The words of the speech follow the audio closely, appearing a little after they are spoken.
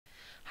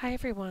Hi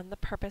everyone, the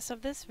purpose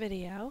of this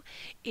video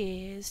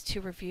is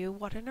to review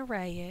what an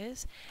array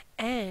is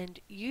and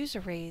use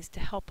arrays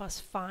to help us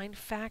find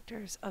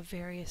factors of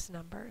various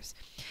numbers.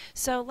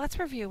 So let's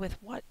review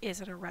with what is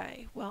an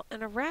array. Well,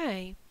 an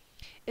array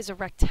is a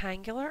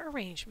rectangular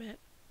arrangement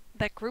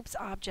that groups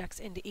objects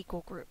into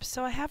equal groups.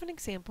 So I have an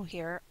example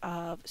here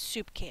of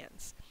soup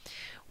cans.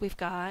 We've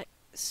got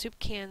soup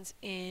cans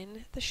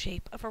in the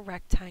shape of a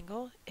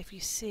rectangle. If you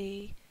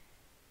see,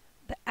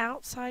 the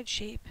outside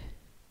shape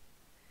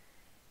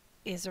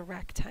is a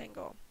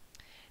rectangle.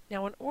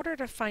 Now, in order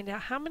to find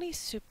out how many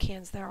soup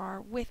cans there are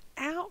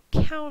without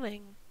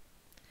counting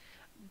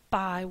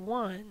by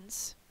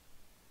ones,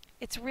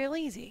 it's real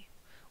easy.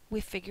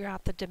 We figure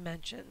out the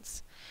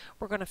dimensions.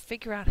 We're going to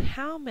figure out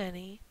how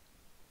many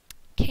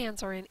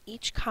cans are in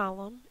each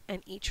column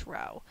and each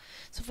row.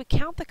 So if we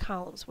count the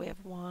columns, we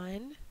have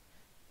 1,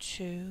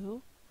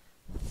 2,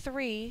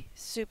 3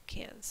 soup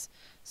cans.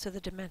 So the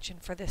dimension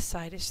for this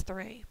side is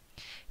 3.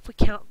 If we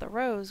count the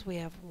rows, we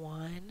have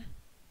 1,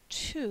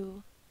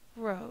 2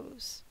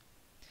 rows.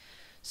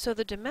 So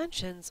the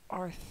dimensions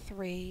are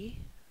 3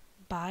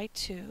 by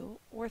 2,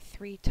 or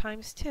 3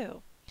 times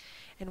 2.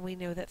 And we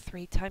know that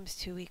 3 times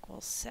 2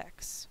 equals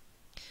 6.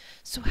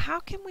 So how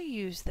can we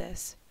use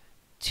this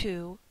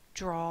to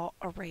draw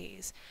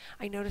arrays?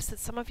 I noticed that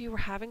some of you were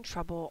having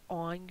trouble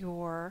on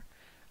your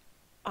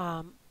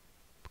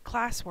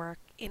classwork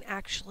in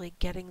actually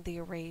getting the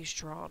arrays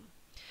drawn.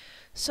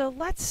 So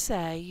let's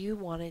say you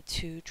wanted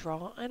to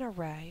draw an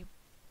array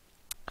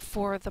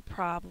for the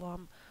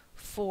problem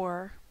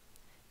 4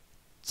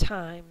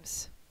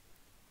 times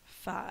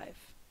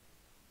 5.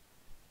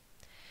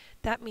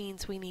 That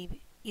means we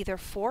need either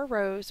 4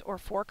 rows or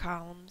 4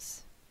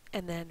 columns,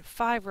 and then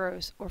 5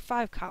 rows or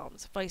 5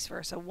 columns, vice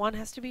versa. One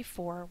has to be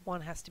 4,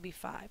 one has to be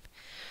 5.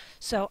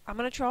 So I'm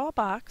going to draw a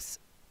box.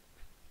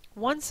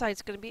 One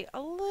side's going to be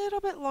a little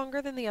bit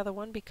longer than the other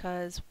one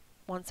because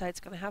one side's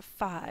going to have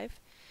 5.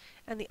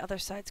 And the other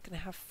side's going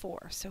to have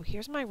 4. So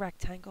here's my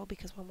rectangle,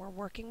 because when we're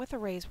working with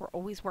arrays, we're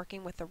always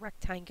working with a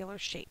rectangular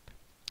shape.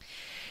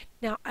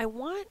 Now I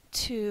want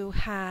to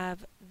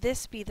have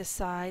this be the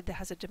side that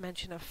has a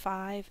dimension of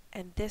 5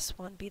 and this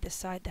one be the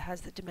side that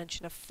has the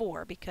dimension of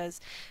 4,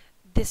 because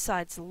this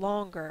side's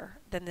longer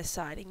than this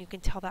side, and you can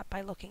tell that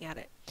by looking at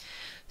it.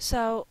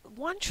 So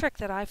one trick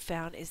that I've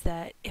found is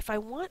that if I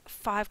want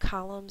 5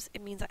 columns,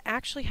 it means I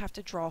actually have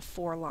to draw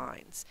 4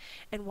 lines.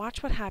 And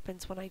watch what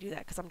happens when I do that,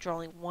 because I'm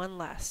drawing one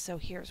less. So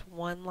here's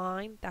one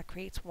line, that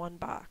creates one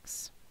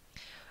box.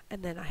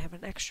 And then I have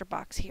an extra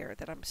box here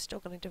that I'm still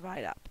going to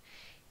divide up.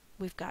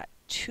 We've got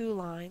 2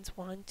 lines,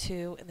 1,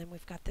 2, and then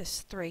we've got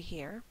this 3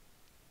 here.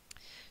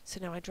 So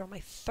now I draw my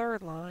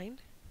third line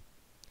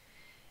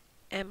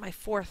and my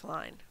fourth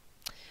line.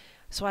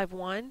 So I have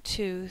 1,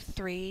 2,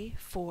 3,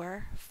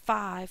 4,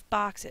 5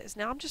 boxes.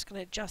 Now I'm just going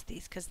to adjust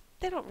these because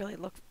they don't really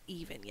look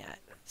even yet.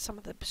 Some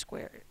of the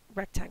square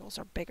rectangles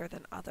are bigger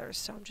than others,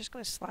 so I'm just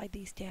going to slide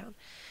these down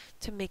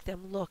to make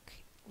them look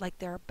like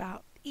they're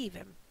about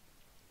even.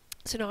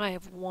 So now I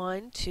have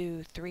 1,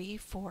 2, 3,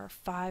 4,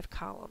 5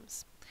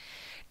 columns.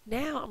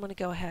 Now I'm going to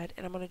go ahead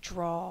and I'm going to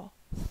draw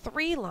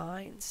 3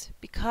 lines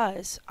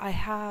because I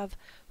have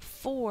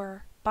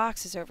 4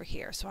 boxes over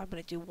here, so I'm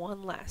going to do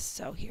one less.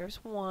 So here's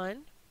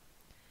 1,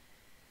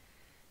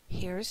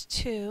 here's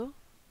 2,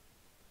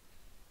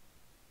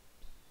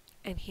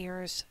 and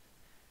here's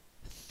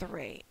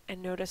 3.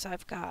 And notice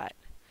I've got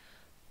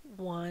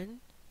 1,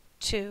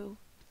 2,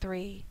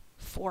 3,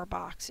 4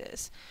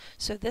 boxes.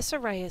 So this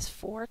array is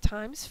 4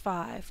 times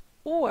 5,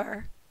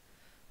 or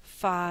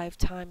 5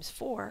 times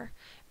 4,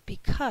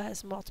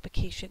 because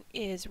multiplication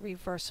is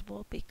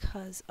reversible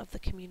because of the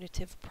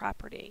commutative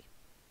property.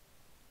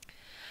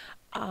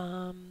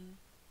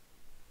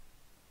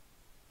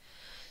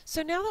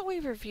 So now that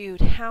we've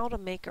reviewed how to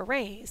make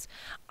arrays,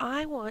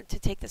 I want to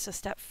take this a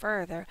step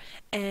further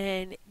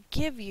and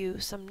give you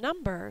some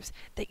numbers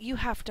that you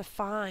have to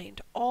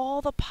find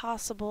all the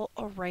possible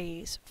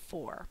arrays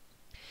for.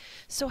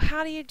 So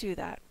how do you do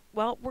that?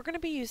 Well, we're going to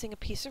be using a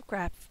piece of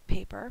graph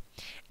paper,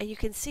 and you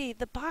can see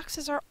the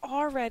boxes are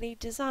already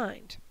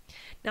designed.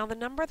 Now the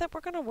number that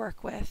we're going to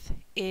work with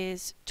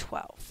is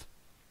 12.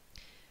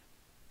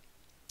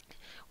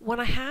 When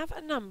I have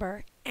a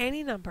number,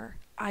 any number,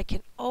 I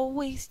can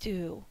always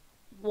do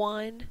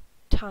 1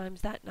 times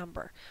that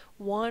number,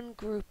 one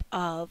group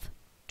of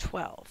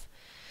 12.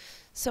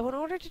 So in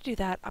order to do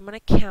that, I'm going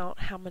to count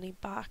how many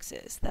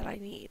boxes that I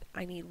need.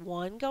 I need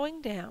 1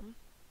 going down,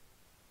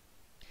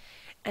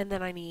 and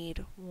then I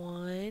need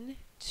 1,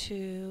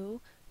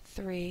 2,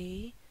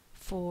 3,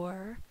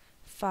 4,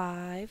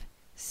 5,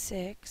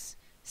 6,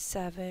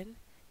 7,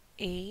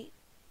 8,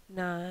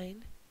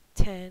 9,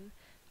 10,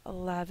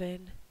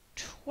 11,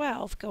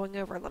 12 going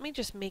over. Let me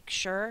just make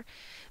sure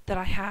that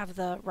I have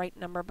the right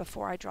number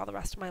before I draw the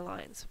rest of my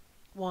lines.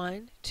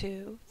 1,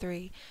 2,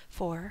 3,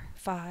 4,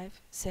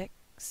 5, 6,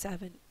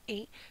 7,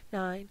 8,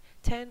 9,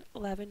 10,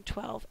 11,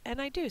 12.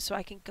 And I do, so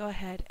I can go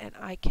ahead and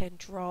I can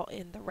draw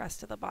in the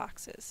rest of the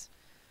boxes.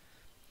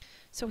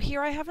 So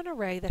here I have an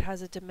array that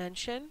has a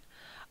dimension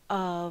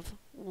of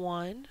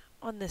 1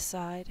 on this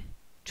side,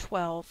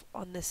 12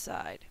 on this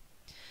side.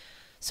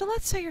 So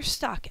let's say you're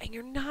stuck and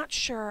you're not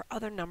sure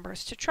other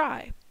numbers to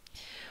try.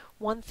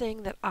 One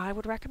thing that I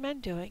would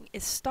recommend doing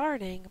is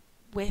starting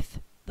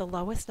with the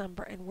lowest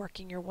number and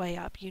working your way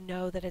up. You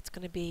know that it's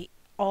going to be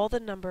all the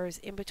numbers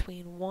in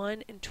between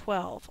 1 and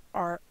 12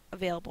 are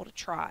available to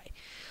try.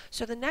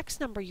 So the next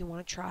number you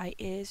want to try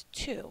is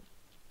 2.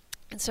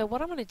 And so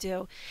what I'm going to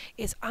do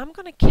is I'm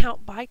going to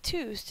count by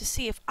 2s to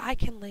see if I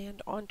can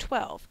land on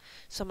 12.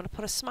 So I'm going to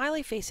put a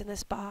smiley face in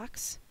this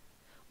box.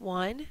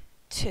 1,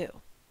 2.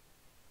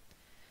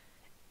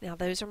 Now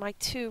those are my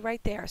 2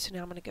 right there. So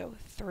now I'm going to go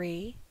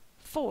 3,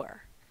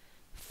 4,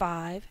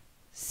 5,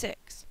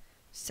 6,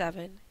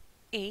 7,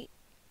 8,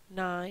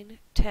 9,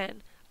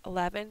 10,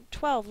 11,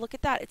 12. Look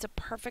at that. It's a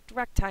perfect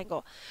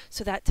rectangle.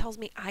 So that tells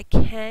me I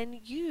can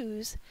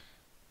use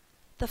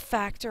the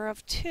factor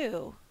of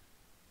 2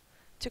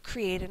 to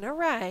create an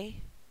array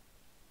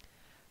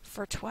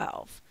for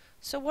 12.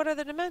 So what are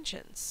the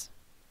dimensions?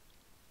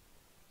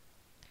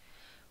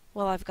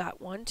 Well, I've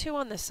got 1, 2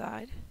 on this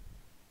side,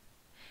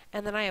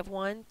 and then I have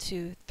 1,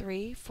 2,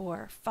 3,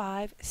 4,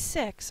 5,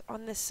 6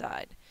 on this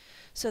side.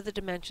 So the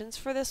dimensions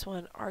for this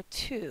one are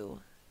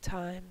 2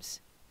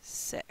 times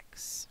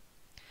 6.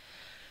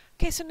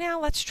 Okay, so now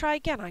let's try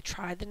again. I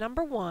tried the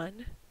number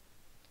 1.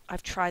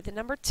 I've tried the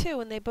number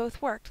 2 and they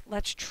both worked.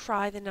 Let's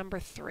try the number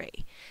 3.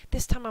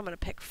 This time I'm going to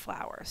pick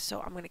flowers.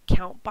 So I'm going to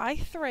count by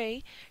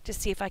 3 to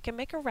see if I can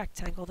make a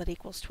rectangle that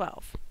equals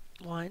 12.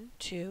 1,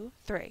 2,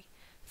 3,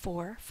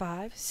 4,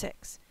 5,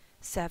 6,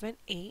 7,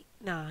 8,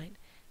 9,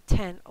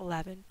 10,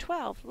 11,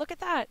 12. Look at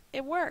that.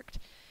 It worked.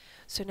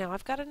 So now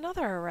I've got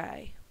another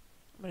array.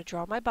 I'm going to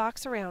draw my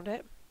box around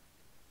it.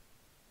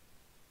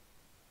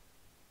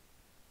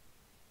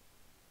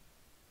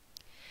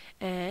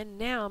 And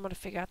now I'm going to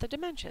figure out the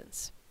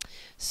dimensions.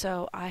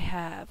 So I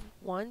have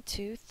 1,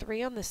 2,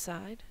 3 on this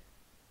side,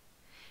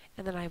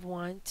 and then I have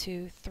 1,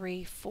 2,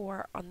 3,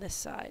 4 on this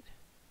side.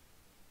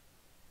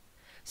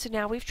 So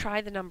now we've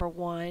tried the number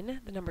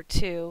 1, the number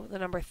 2, the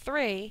number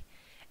 3,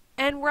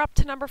 and we're up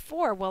to number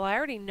 4. Well, I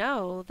already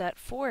know that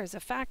 4 is a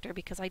factor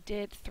because I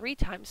did 3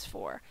 times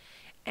 4.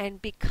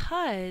 And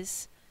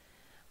because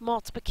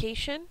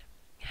multiplication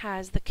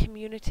has the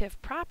commutative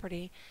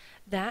property,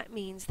 that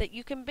means that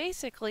you can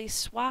basically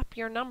swap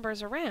your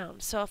numbers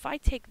around. So if I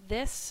take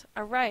this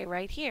array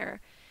right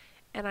here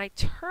and I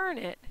turn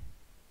it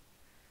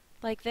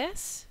like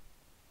this,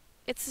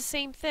 it's the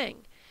same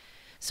thing.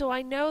 So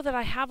I know that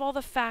I have all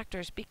the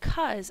factors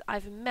because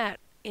I've met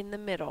in the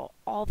middle.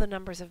 All the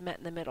numbers have met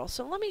in the middle.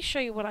 So let me show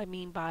you what I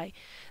mean by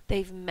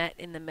they've met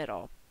in the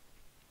middle.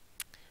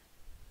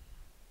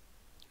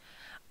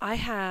 I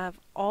have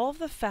all of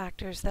the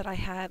factors that I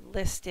had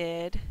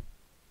listed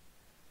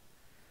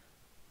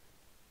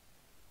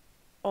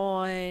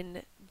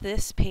on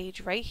this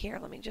page right here.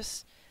 Let me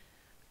just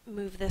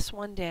move this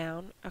one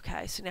down.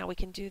 Okay, so now we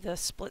can do the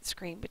split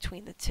screen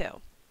between the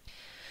two.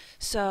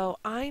 So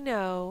I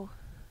know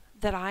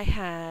that I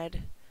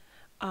had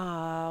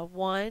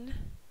 1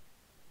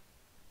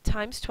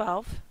 times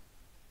 12,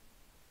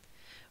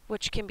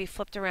 which can be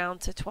flipped around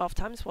to 12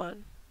 times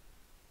 1.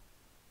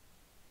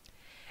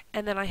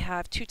 And then I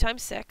have 2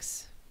 times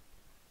 6,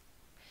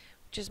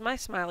 which is my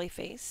smiley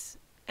face,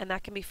 and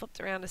that can be flipped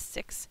around to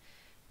 6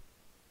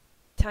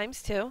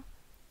 times 2.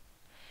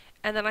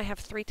 And then I have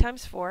 3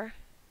 times 4.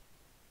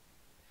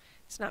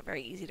 It's not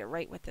very easy to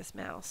write with this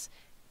mouse.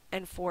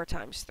 And 4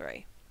 times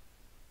 3.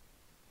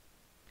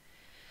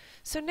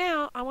 So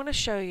now I want to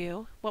show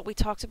you what we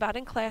talked about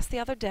in class the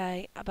other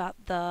day about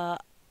the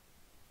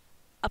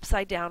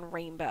upside down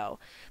rainbow.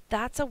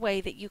 That's a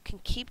way that you can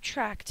keep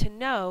track to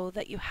know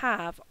that you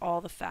have all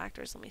the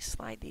factors. Let me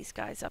slide these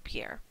guys up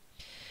here.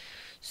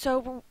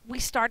 So we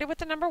started with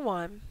the number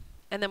 1,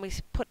 and then we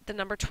put the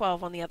number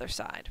 12 on the other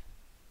side.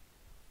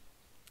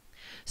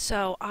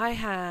 So I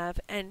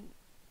have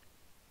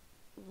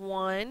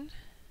 1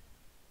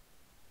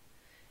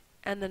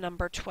 and the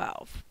number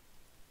 12.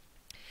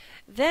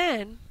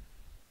 Then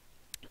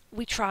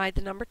we tried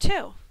the number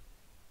 2.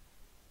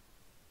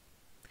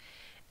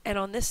 And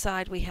on this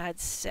side we had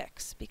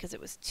 6 because it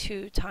was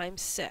 2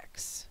 times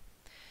 6.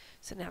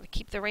 So now to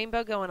keep the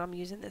rainbow going, I'm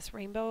using this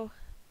rainbow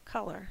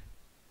color.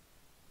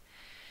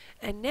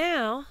 And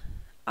now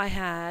I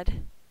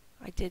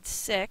did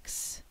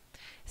 6.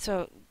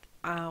 So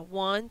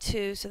 1,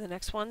 2, so the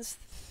next one's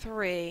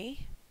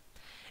 3.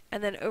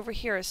 And then over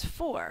here is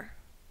 4.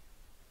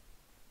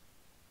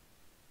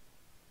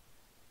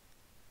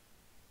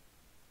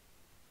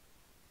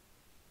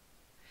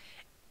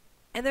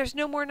 And there's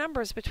no more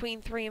numbers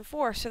between 3 and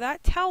 4, so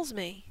that tells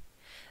me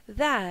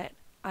that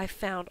I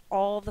found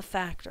all the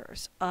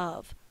factors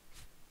of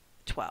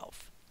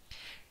 12.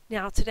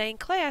 Now today in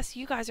class,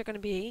 you guys are going to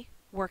be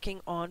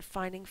working on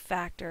finding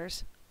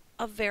factors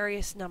of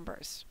various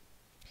numbers.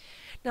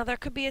 Now there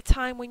could be a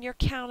time when you're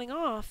counting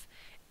off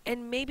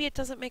and maybe it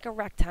doesn't make a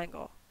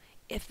rectangle.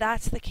 If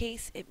that's the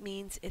case, it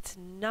means it's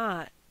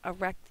not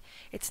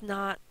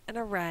an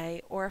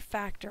array or a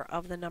factor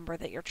of the number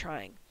that you're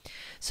trying.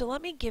 So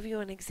let me give you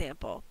an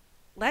example.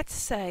 let's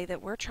say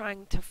that we're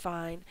trying to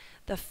find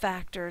the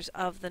factors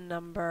of the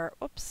number,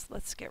 oops,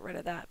 let's get rid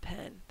of that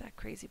pen, that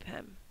crazy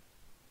pen.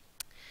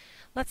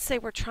 Let's say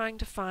we're trying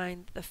to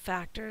find the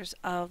factors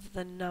of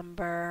the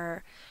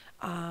number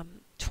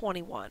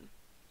 21.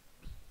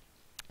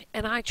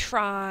 And I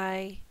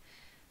try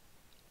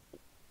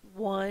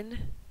 1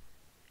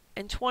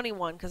 and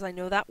 21 because I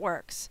know that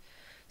works.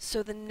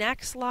 So the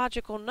next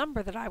logical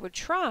number that I would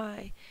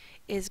try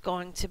is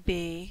going to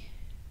be,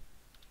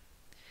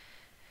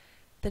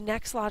 the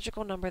next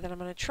logical number that I'm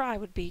going to try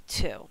would be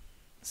 2.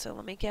 So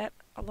let me get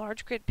a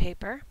large grid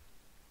paper.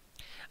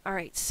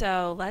 Alright,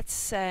 so let's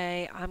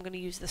say I'm going to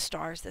use the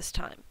stars this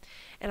time.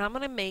 And I'm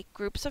going to make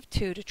groups of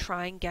 2 to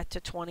try and get to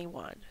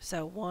 21.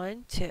 So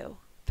 1, 2,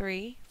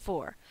 3,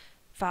 4,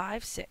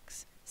 5,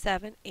 6,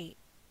 7, 8,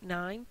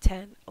 9,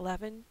 10,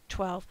 11,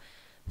 12,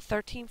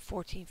 13,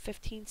 14,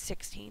 15,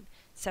 16,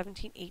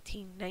 17,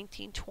 18,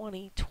 19,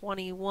 20,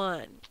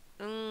 21.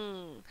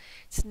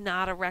 It's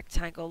not a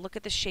rectangle. Look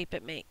at the shape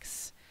it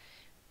makes.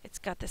 It's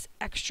got this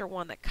extra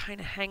one that kind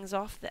of hangs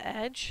off the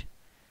edge.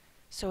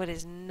 So it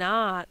is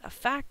not a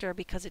factor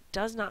because it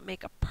does not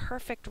make a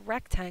perfect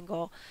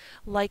rectangle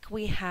like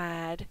we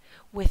had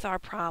with our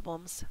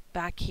problems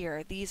back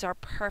here. These are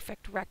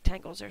perfect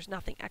rectangles. There's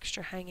nothing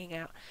extra hanging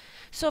out.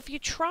 So if you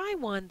try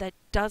one that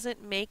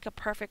doesn't make a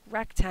perfect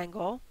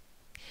rectangle,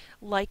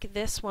 like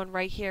this one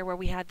right here where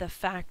we had the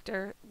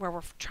factor, where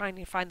we're trying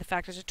to find the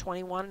factors of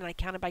 21 and I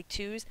counted by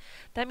 2's,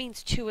 that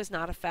means 2 is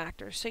not a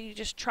factor. So you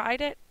just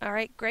tried it,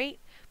 alright, great,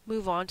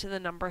 move on to the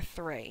number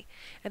 3.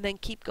 And then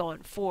keep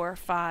going, 4,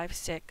 5,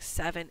 6,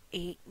 7,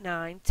 8,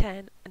 9,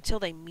 10, until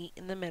they meet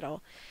in the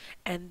middle.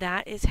 And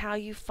that is how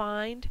you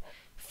find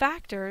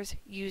factors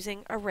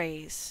using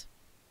arrays.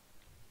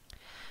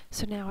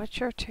 So now it's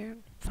your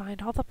turn.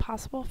 Find all the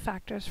possible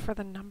factors for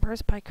the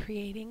numbers by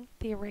creating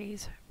the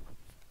arrays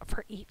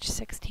for each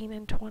 16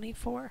 and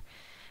 24.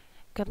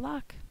 Good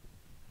luck.